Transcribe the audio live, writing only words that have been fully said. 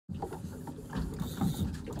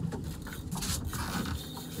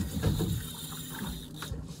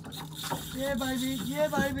Yeah, baby. Yeah,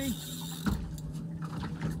 baby.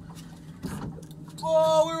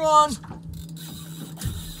 Oh, we're on.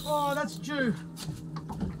 Oh, that's Jew.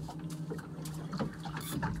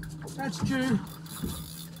 That's Jew.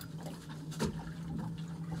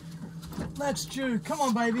 That's Jew. Come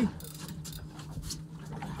on, baby.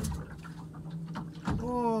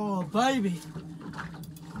 Oh, baby.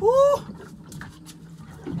 Woo!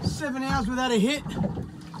 7 hours without a hit.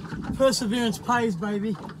 Perseverance pays,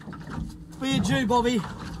 baby. Be a Jew, Bobby.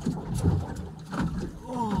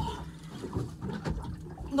 Oh.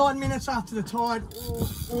 9 minutes after the tide.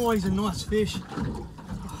 Oh, always a nice fish.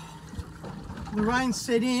 The rain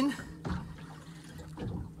set in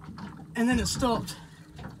and then it stopped.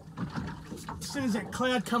 As soon as that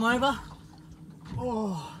cloud come over,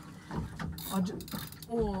 oh,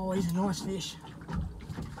 oh, he's a nice fish.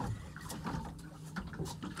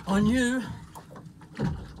 I knew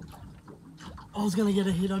I was going to get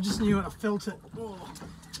a hit. I just knew it. I felt it. Oh,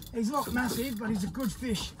 he's not massive, but he's a good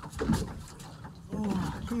fish.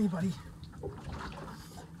 Oh, come here, buddy.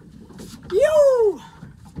 Yo!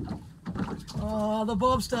 Oh, the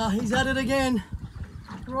bobster. He's at it again.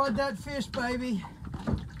 Ride that fish, baby.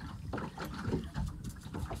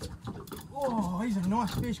 Oh, he's a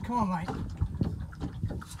nice fish. Come on, mate.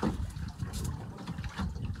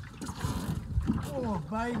 Oh,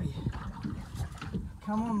 baby.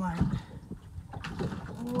 Come on, mate.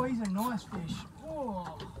 Oh, he's a nice fish.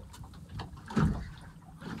 Oh.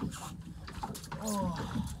 Oh.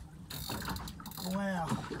 Wow.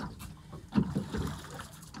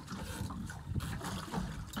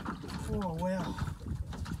 Oh, wow.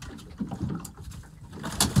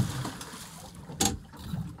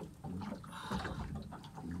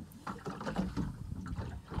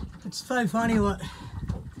 It's so funny what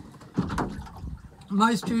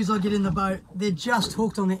most Jews I get in the boat, they're just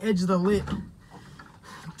hooked on the edge of the lip.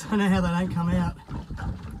 Don't know how they don't come out.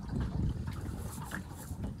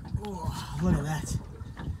 Oh, look at that.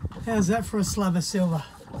 How's that for a slab of silver?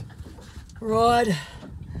 Ride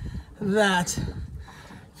that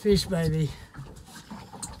fish, baby.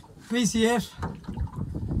 VCF.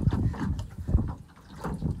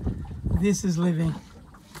 This is living.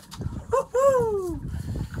 Woohoo!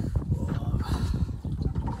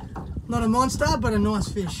 Not a monster, but a nice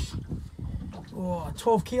fish. Oh,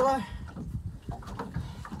 12 kilo.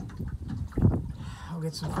 I'll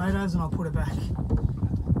get some photos and I'll put it back.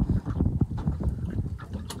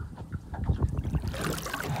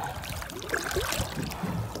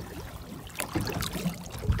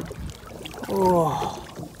 Oh,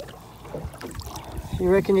 you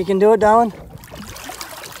reckon you can do it, darling?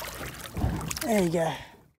 There you go.